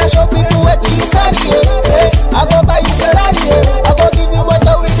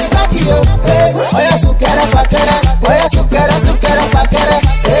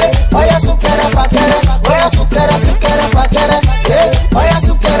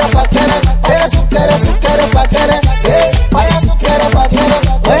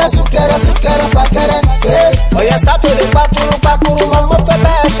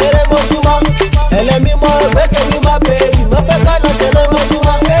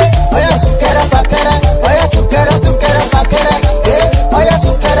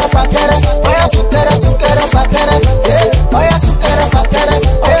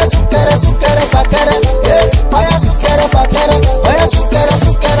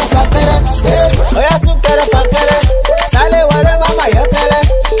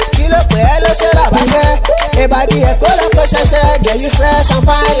on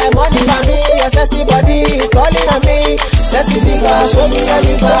fire like money for me. Your sexy body is calling on me. Sexy nigga, show me your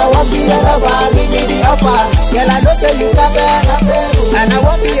liver. Won't be your lover, give me the offer. Girl, I know say you got and I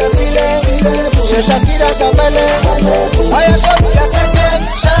won't be your silly. Shakira Sabele. Oh, you show me your second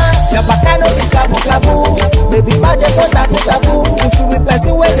shot. Your bacano be kabu kabu. Baby, magic for tabu tabu. If you be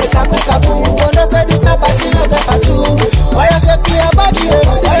person where they kabu kabu, you don't say this stuff until you get patu. Oh, you show me your body.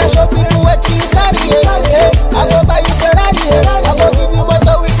 Oh, you show people what you carry. I go buy you Ferrari. I go give you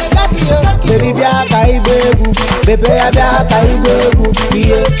motor with the khaki. Baby, be a kaibebu. Baby, I be a kaibebu.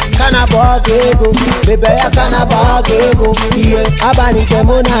 Yeah, kana bagego. Baby, I kana bagego. Yeah, abani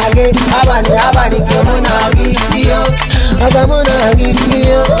kemunage. Abani kemunage. Yeah, abamunage.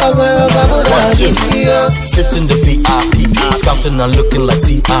 Yeah, abamunage. Yeah. Sit in the VIP, scouting and looking like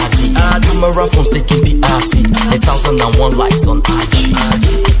CRZ. Do my phones taking BRC. It sounds on 1 likes on IG.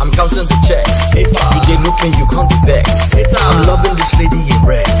 I'm counting the checks. You didn't look me, you can't be vexed. I'm loving this lady in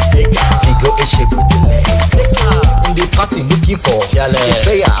red. They go a shape with the legs. In the party looking for a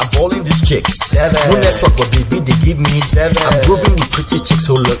player, I'm balling these chicks. No network, but baby, they give me 7. I'm proving these pretty chicks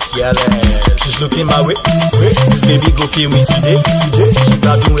who look she's looking my way. This baby go feel me today. She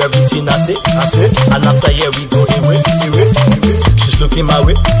got do everything I say. And after here we go away. She's looking my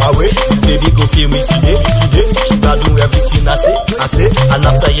way. This baby go feel me today. She got do everything I say. And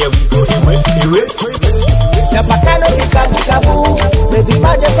after here we go away. Your bacano be kabu kabu. Baby,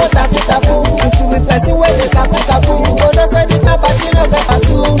 magic for tabu tabu. If you be person where they kabu kabu, you don't say this stuff until you get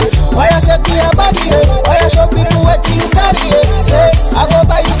patu. Oh, you shake your body. Oh, you show people what you carry. I go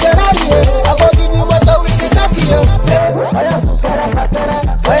buy you Ferrari. I go give you motor with the khaki. Oh,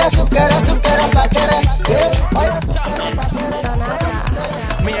 you sukera fatera.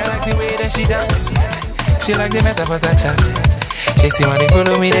 Me, I like the way that she dance. She like the meta for that chat. She see when they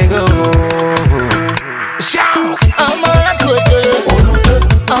follow me, they go. Shout! I'm all at Twitter.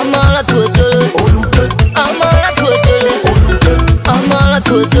 I'm all at Twitter. I'm all at Twitter. I'm all at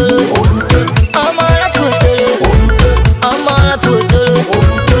Twitter. I'm all at Twitter. I'm all at Twitter.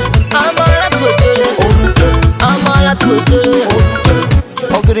 I'm all at Twitter. I'm all at Twitter.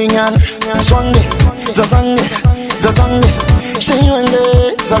 Ogrinyan, swange, zazange, shaywange,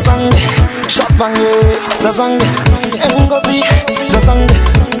 zazange, shapange, zazange, engozi, zazange,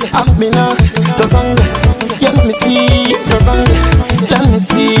 amina, zazange. Let me see,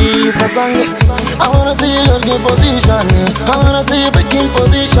 zazange. I wanna see your good position. I wanna see you back in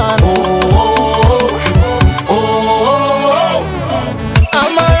position.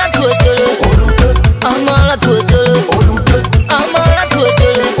 I'm all at Twitter. I'm all at Twitter. I'm all at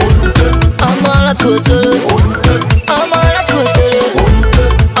Twitter. I'm all at Twitter. I'm all at Twitter.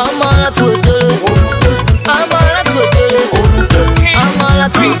 I'm all at Twitter. I'm all at Twitter. I'm all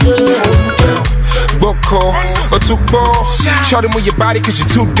at Twitter. Boko, Otubo, show them with your body cause you're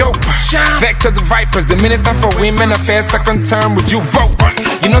too dope. Vector the Vipers, the Minister for Women Affairs, second term, would you vote?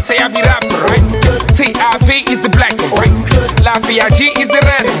 You know say I be rapper, right? TIV is the black one, right? LaFIG is the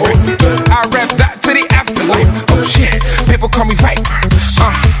red one, right? I rap that to the afterlife. Oh shit, people call me Viper,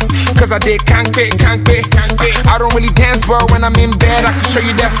 cause I did kanke. I don't really dance, but when I'm in bed, I can show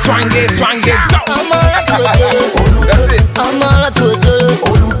you that swange, go. I'm all at Twitter. That's it. I'm all at Twitter.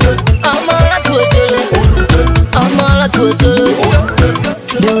 I'm all at Twitter. I'm all at Twitter.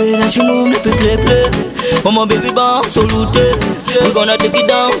 The way that she move, make me play. Come on, baby, bounce, so loot it. We're gonna take it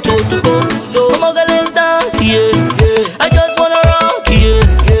down, to go. Come on, girl, let's dance, yeah. I just wanna rock, yeah.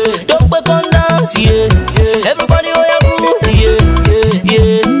 Don't back on dance, yeah. Everybody, oh, yeah, groove,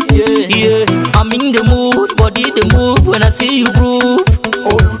 yeah. I'm in the mood, body the move when I see you groove.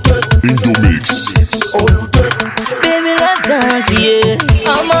 In the mix. Baby, let's dance, yeah.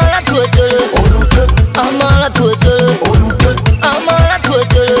 I'm all at Twitter. I'm all at Twitter. I'm all at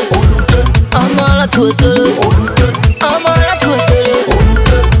Twitter. I'm all at Twitter. I'm all at Twitter.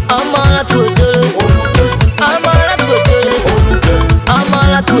 I'm all at Twitter. I'm all at Twitter. I'm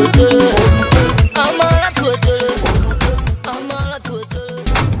all at Twitter. I'm all at Twitter. I'm all at Twitter.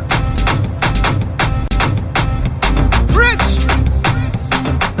 Rich.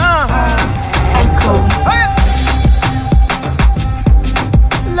 Echo.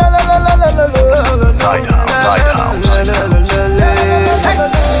 La la la la la la la. Lie down.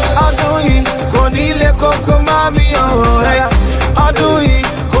 Adui konile koko mami oh hey. Adui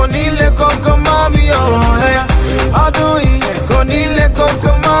konile koko mami oh hey. Adui konile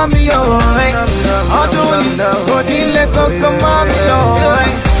koko mami oh hey. Adui konile koko mami oh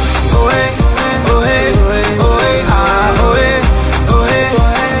hey. Oh hey, oh hey, oh hey, ah oh hey, oh hey,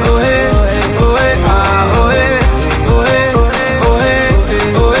 oh hey, oh hey, ah oh hey, oh hey, oh hey,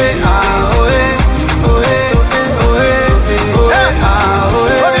 oh hey, ah oh hey, oh hey, oh hey, oh hey, ah oh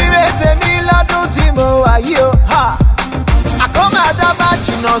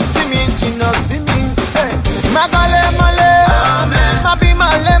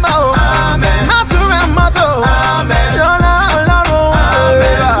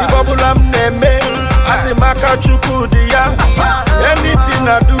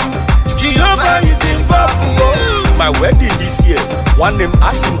wedding this year. One name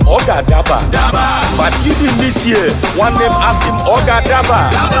Asim Oga Daba. But giving this year, one name Asim Oga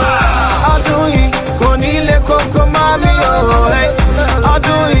Daba. Adui, konile koko mami oh hey.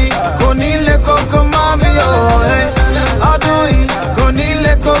 Adui, konile koko mami oh hey. Adui,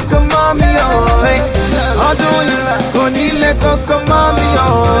 konile koko mami oh hey. Adui, konile koko mami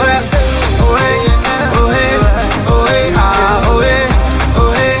oh hey. Oh hey, oh hey, oh hey, ah oh hey,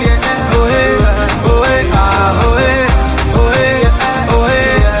 oh hey, oh hey, oh hey, ah oh hey, oh hey, oh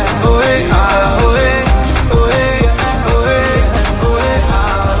hey, oh hey, ah oh hey, oh hey, oh hey, oh hey,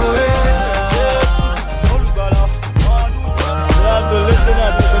 ah oh hey.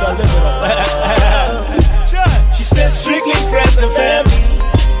 She says strictly friends and family.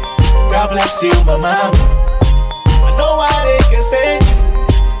 God bless you, my mama. I know why they can stand you,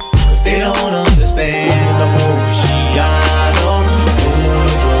 cause they don't understand the Oceano.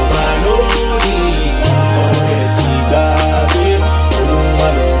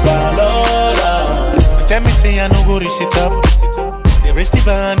 Tell me say I no go reach it up. They raise the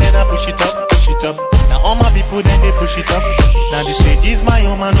bar and then I push it up, push it up. Now all my people then they push it up. Now the stage is my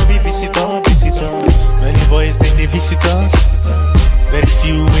home and no be visitor, visitor. Many boys then they visit us. Very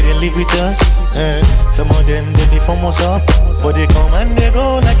few will they live with us. Some of them they form us up, but they come and they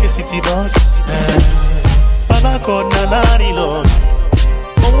go like a city bus. Baba God na nari Lord,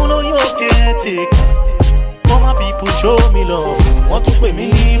 oh no you can't take. All my people show me love. Want to pay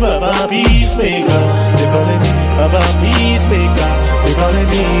me Baba Peacemaker. They calling me Baba Peacemaker. They calling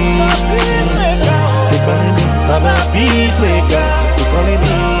me. They calling me Baba Peacemaker. They calling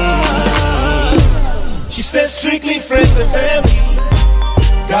me. She says strictly friends and family.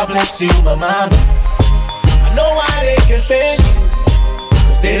 God bless you, my mama. I know why they can stand you,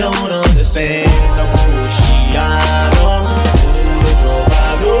 cause they don't understand the Oceano.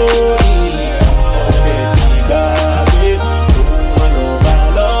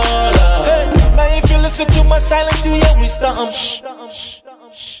 Now if you listen to my silence, you hear me stomp.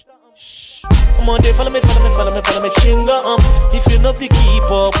 Come on, they follow me, chinga If you know be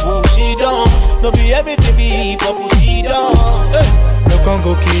keep up, push it on. No be everything be keep up, push it on. No can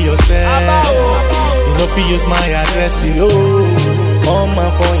go kill yourself. You know fi use my address, yo. Come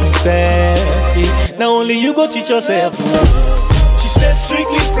man for himself. See, now only you go teach yourself. She says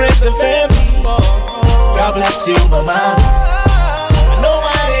strictly friends and family. God bless you, my mama. I know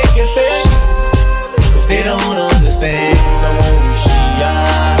why they can stand you, cause they don't understand the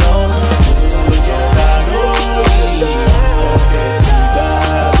Oceano.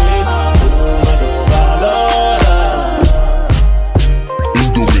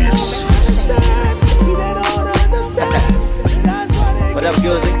 What up,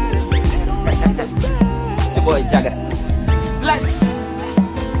 music? It's your boy Jagger. Bless.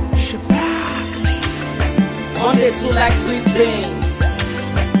 Monday too like sweet things.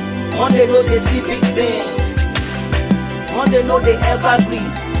 Monday know they see big things. Monday know they ever agree.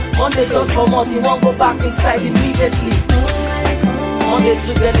 Monday just for money, won't go back inside immediately. Monday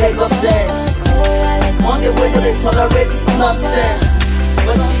to get Lego sense. Monday we know they tolerate nonsense,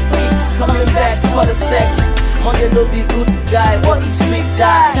 but she keeps coming back for the sex. Monday no be good guy, what is sweet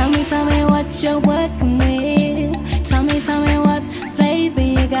die? Tell me what you're working with. Tell me what flavor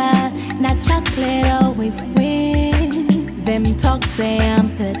you got. Now chocolate always win. Them talk say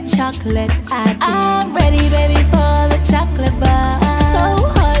I'm the chocolate addict. I'm ready, baby, for the chocolate bar. So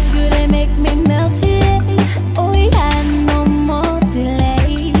hot, you they make me melt it. Oh yeah, no more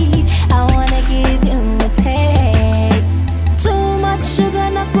delay. I wanna give you a taste. Too much sugar,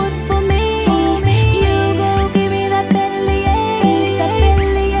 not good for me. You go give me that belly,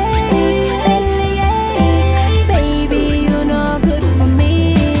 baby, you know good for me.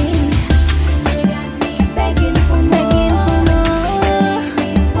 You got me begging for more,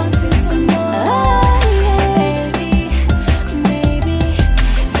 wanting some more.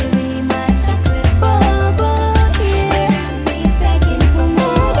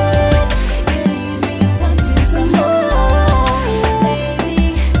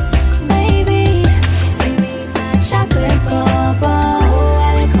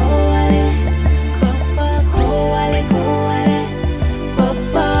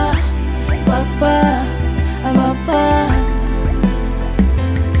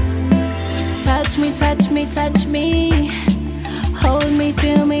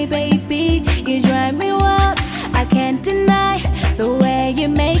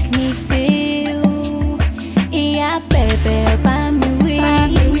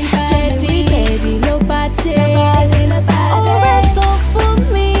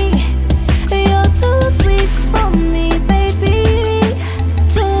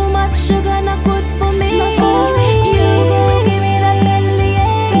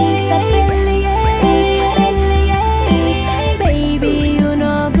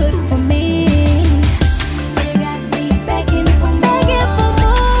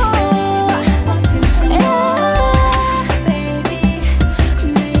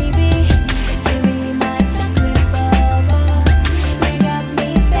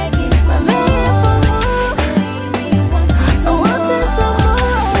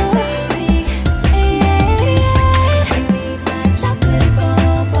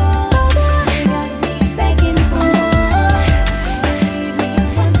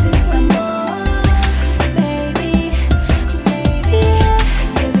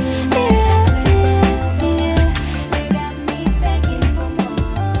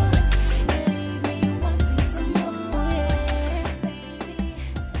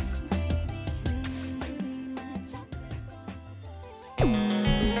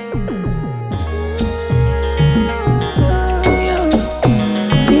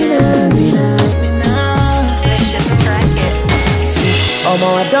 Omo,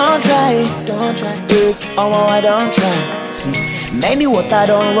 I don't try. Omo, I don't try. See, many water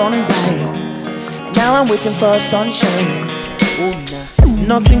don't run by. Now I'm waiting for sunshine. Oh, nah.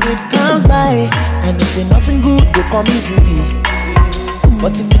 Nothing good comes by, and they say nothing good will come easily.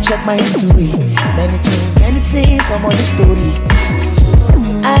 But if you check my history, many things, some of the story.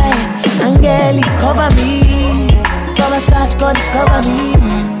 Angeli, cover me. Come and search, God discover me.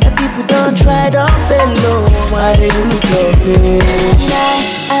 And people don't try, don't fail, no. Why they look your face?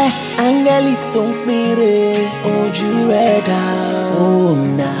 Angeli, don't me, oh, you red out. Oh,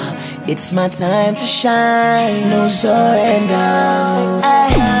 nah. It's my time to shine, no surrender.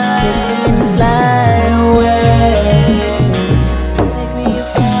 Take me and fly away. Take me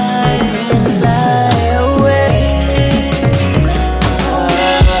and fly away.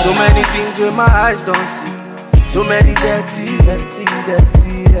 So many things with my eyes don't see. So many dirty.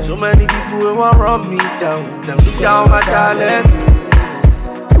 So many people who want run me down. Them look down my talent.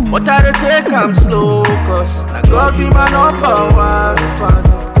 But I don't take I'm slow, cause now God be my number one fan.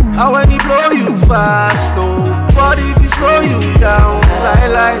 And when he blow you fast, oh, but if he slow you down,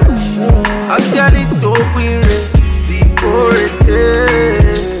 like, I'm telling you, don't be ready,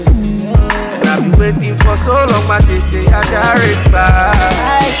 and I've been waiting for so long, my day, I got it back.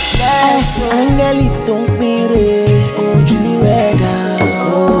 Angeli, don't be ready, oh, you ready?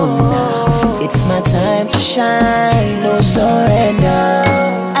 Oh, now it's my time to shine, no surrender.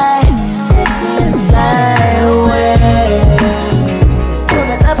 Take me and fly away.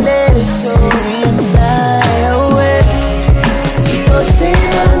 Take me and fly away. If you say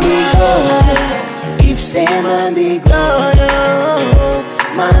man be God, if say man be God, oh,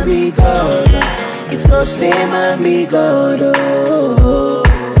 man be God. If you say man be God, oh,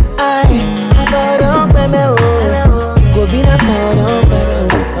 I don't pay me, oh, go be na for don't pay me,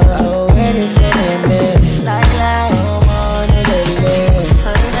 oh, when you feel me, like, oh,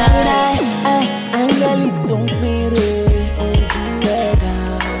 man, Angeli, don't me.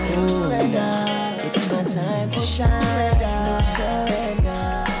 Time to shine, no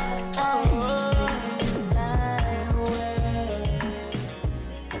surrender.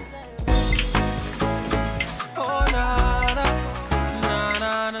 Oh, na na na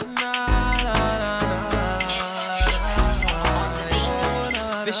na na na.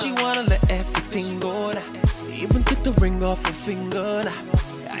 Say she wanna let everything go now. Even took the ring off her finger now.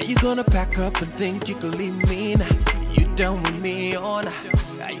 Are you gonna pack up and think you can leave me now? You done with me or not?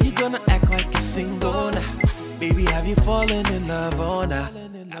 Are you gonna act like you're single now? Baby, have you fallen in love or not?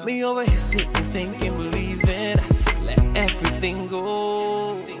 Got me over here sitting, thinking, believing. Let everything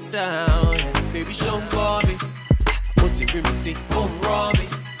go down. And baby, show me. What's it gonna see? Won't rob me.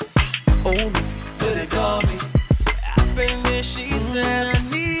 Oh, no, let it go me. I've been there, she said, I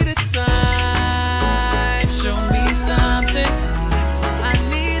need a time. Show me something. I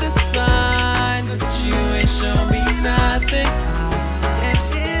need a sign, but you ain't show me nothing.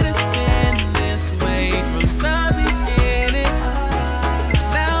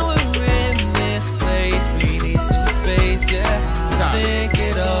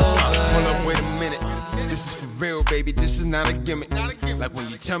 Real, baby, this is not a gimmick. Like when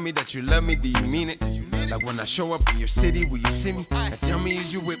you tell me that you love me, do you mean it? Like when I show up in your city, will you see me? Now tell me,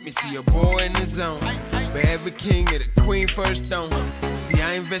 is you with me? See a boy in the zone. But every king and a queen first stone. See,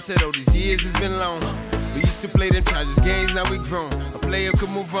 I invested all these years, it's been long. We used to play them childish games, now we grown. A player could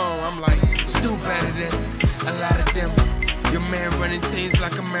move on, I'm like, still better than a lot of them. Your man running things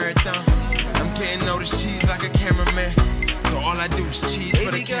like a marathon. I'm getting all this cheese like a cameraman. So all I do is cheese for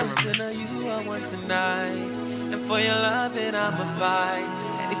the camera. Baby girl, you I want tonight. And for your loving, I'ma fight.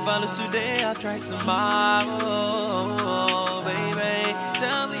 And if I lose today, I'll try tomorrow. Baby,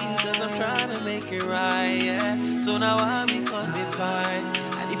 tell me, cause I'm trying to make it right, yeah. So now I'm in fight.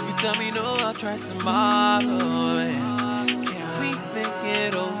 And if you tell me no, I'll try tomorrow, yeah. Can we make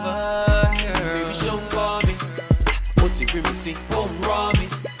it over, girl? Baby, show me. What's it gonna see? Won't rob me.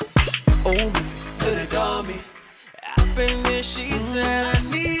 Oh, put it on me. Up in there, she said, I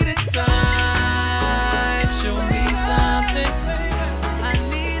need a time. Show me something. I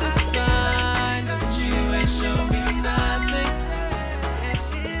need a sign, but you ain't show me nothing. And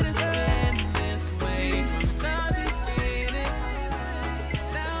it has been this way from the beginning.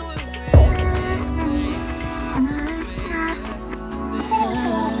 Now we're in this place.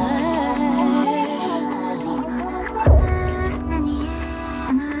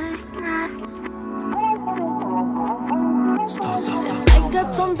 I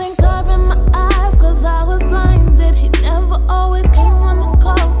got something covering my eyes, cause I was blinded. He never always came when the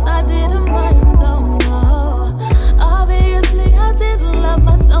called, I didn't mind, oh no. Obviously I didn't love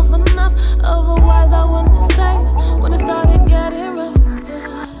myself enough, otherwise I wouldn't have stayed when it started getting rough.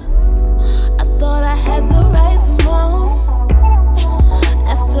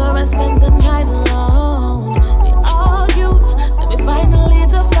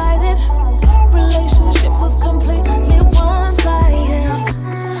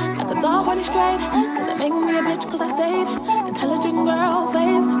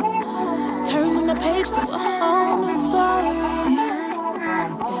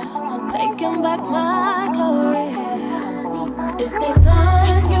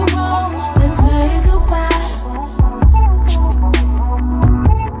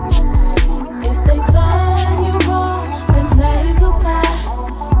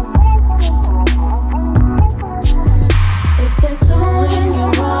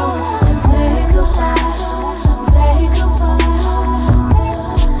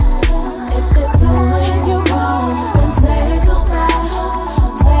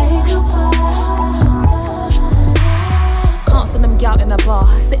 in a bar,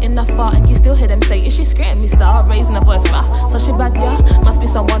 sitting afar, and you still hear them say, is she screaming me star? Raising a voice, rah. So she bad, yeah? Must be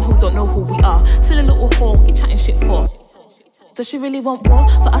someone who don't know who we are. Still a little whore, you chatting shit for. Does she really want war?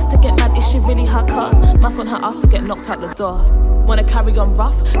 For us to get mad, is she really her car? Must want her ass to get knocked out the door. Wanna carry on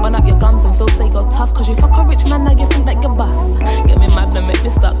rough? Run up your gums and feel say you're tough. Cause you fuck a rich man, now you think that you're bust. Get me mad and make me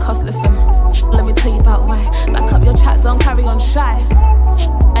start cuss. Listen, let me tell you about why. Back up your chat, don't carry on shy.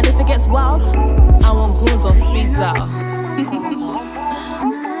 And if it gets wild, I want goons on speed dial.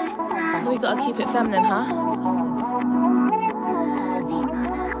 We gotta keep it feminine, huh?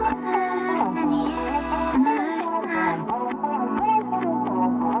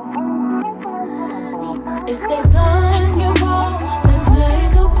 If they done you wrong, then say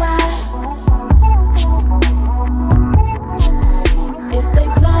goodbye. If they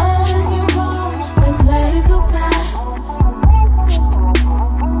done you wrong, then say goodbye.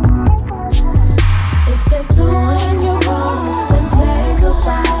 If they doing you wrong, then say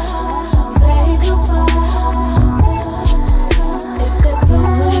goodbye. Say goodbye. If they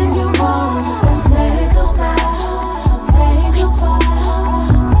doing you wrong, then say goodbye. Say goodbye.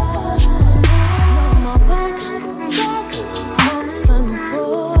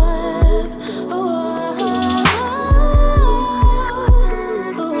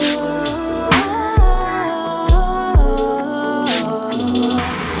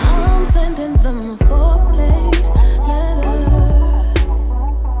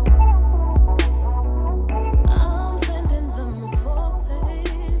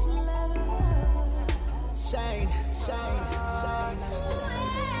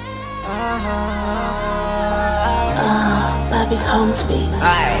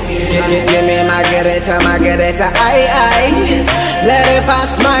 Give me my margarita, I let it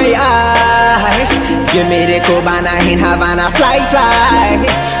pass my eye. Give me the Cubana in Havana, fly.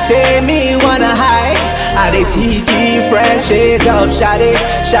 Say me wanna hide. I dey see different shades of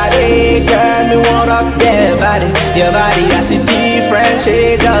Shade, girl, me want up your body. I see different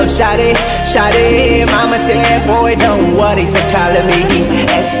shades of Shade. Mama said, boy, don't worry, so call me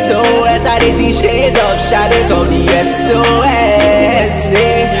SOS. I dey see shades of Shade, go the SOS.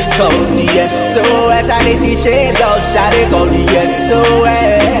 Go the SOS. I dey see shades of Shade, go the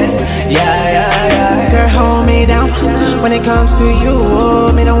SOS. Yeah. Girl, hold me down. When it comes to you,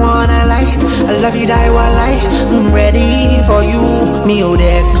 oh, me don't wanna lie. I love you, die while I'm ready for you. Me oh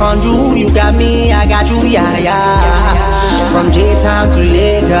there conjure, you got me, I got you, yeah. From J-Town to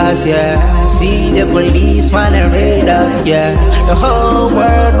Lagos, yeah. See the police wanna raid us, yeah. The whole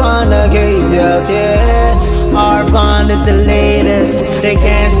world wanna gaze us, yeah. Our bond is the latest, they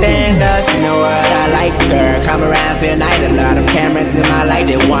can't stand us. You know what I like, girl, come around tonight. A lot of cameras in my light.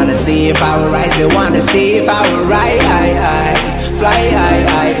 They wanna see if I were right, they wanna see if I were right. Fly,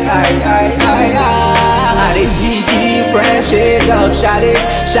 they see different shades of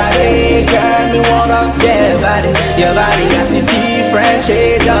Shade, girl, me want up your body, I see different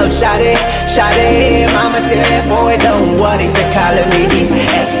shades of Shade, mama said, boy, don't worry, say call me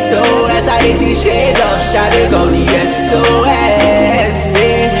SOS, I see shades of Shade, go the SOS,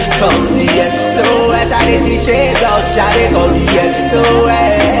 go the SOS, I see shades of Shade, go the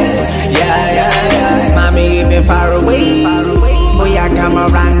SOS, yeah, mommy, been far away, boy, I come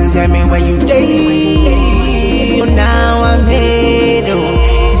around, tell me where you stay. Now I'm here,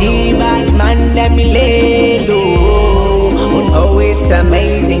 see bad man, let me lay low. Oh, it's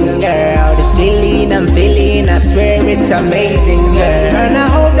amazing, girl. The feeling I'm feeling, I swear it's amazing, girl. And I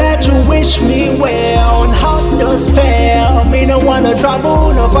hope that you wish me well and help the spell. Me no wanna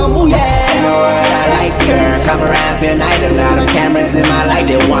trouble, no fumble, yeah. You know what I like, girl. Come around tonight, a lot of cameras in my life.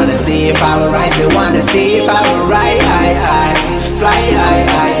 They wanna see if I were right, they wanna see if I were right. Fly,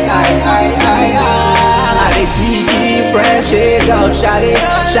 I see different shades of Shade,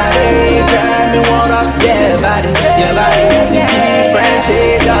 girl, me want up your body, I see different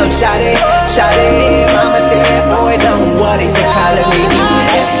shades of Shade, mama said, boy, don't worry, say call me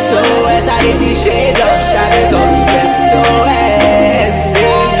SOS, I see shades of Shade, go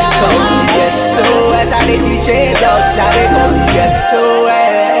SOS, I see shades of Shade, go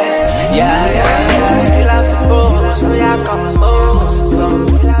SOS, yeah, you love to go, so yeah, come slow.